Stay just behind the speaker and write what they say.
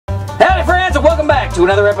back to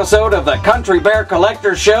another episode of the Country Bear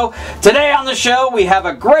Collector Show. Today on the show, we have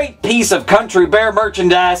a great piece of Country Bear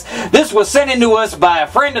merchandise. This was sent in to us by a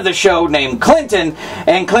friend of the show named Clinton.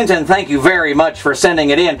 And Clinton, thank you very much for sending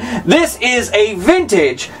it in. This is a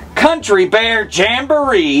vintage Country Bear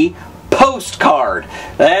Jamboree postcard.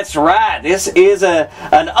 That's right. This is an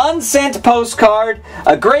unsent postcard,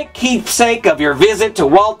 a great keepsake of your visit to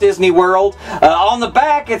Walt Disney World. On the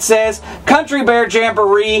back it says, Country Bear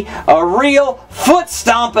Jamboree, a real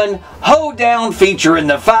foot-stomping, hoedown featuring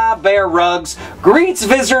the 5 bear rugs, greets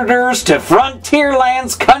visitors to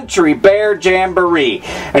Frontierland's Country Bear Jamboree.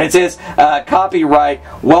 And it says, copyright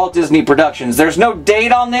Walt Disney Productions. There's no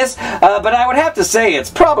date on this, but I would have to say it's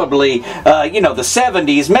probably, the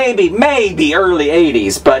 70s, maybe early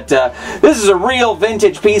 80s, but this is a real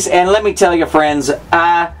vintage piece, and let me tell you, friends,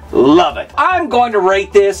 I love it. I'm going to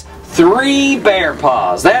rate this 3 bear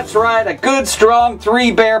paws. That's right, a good strong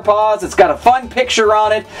 3 bear paws. It's got a fun picture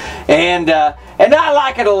on it, and I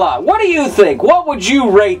like it a lot. What do you think? What would you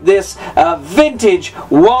rate this vintage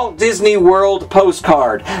Walt Disney World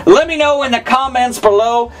postcard? Let me know in the comments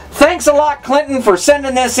below. Thanks a lot, Clinton, for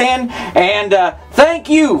sending this in, and thank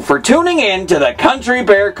you for tuning in to the Country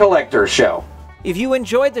Bear Collector Show. If you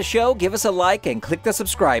enjoyed the show, give us a like and click the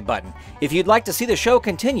subscribe button. If you'd like to see the show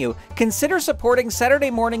continue, consider supporting Saturday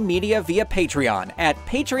Morning Media via Patreon at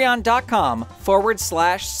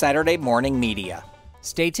patreon.com/Saturday Morning Media.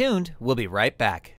 Stay tuned, we'll be right back.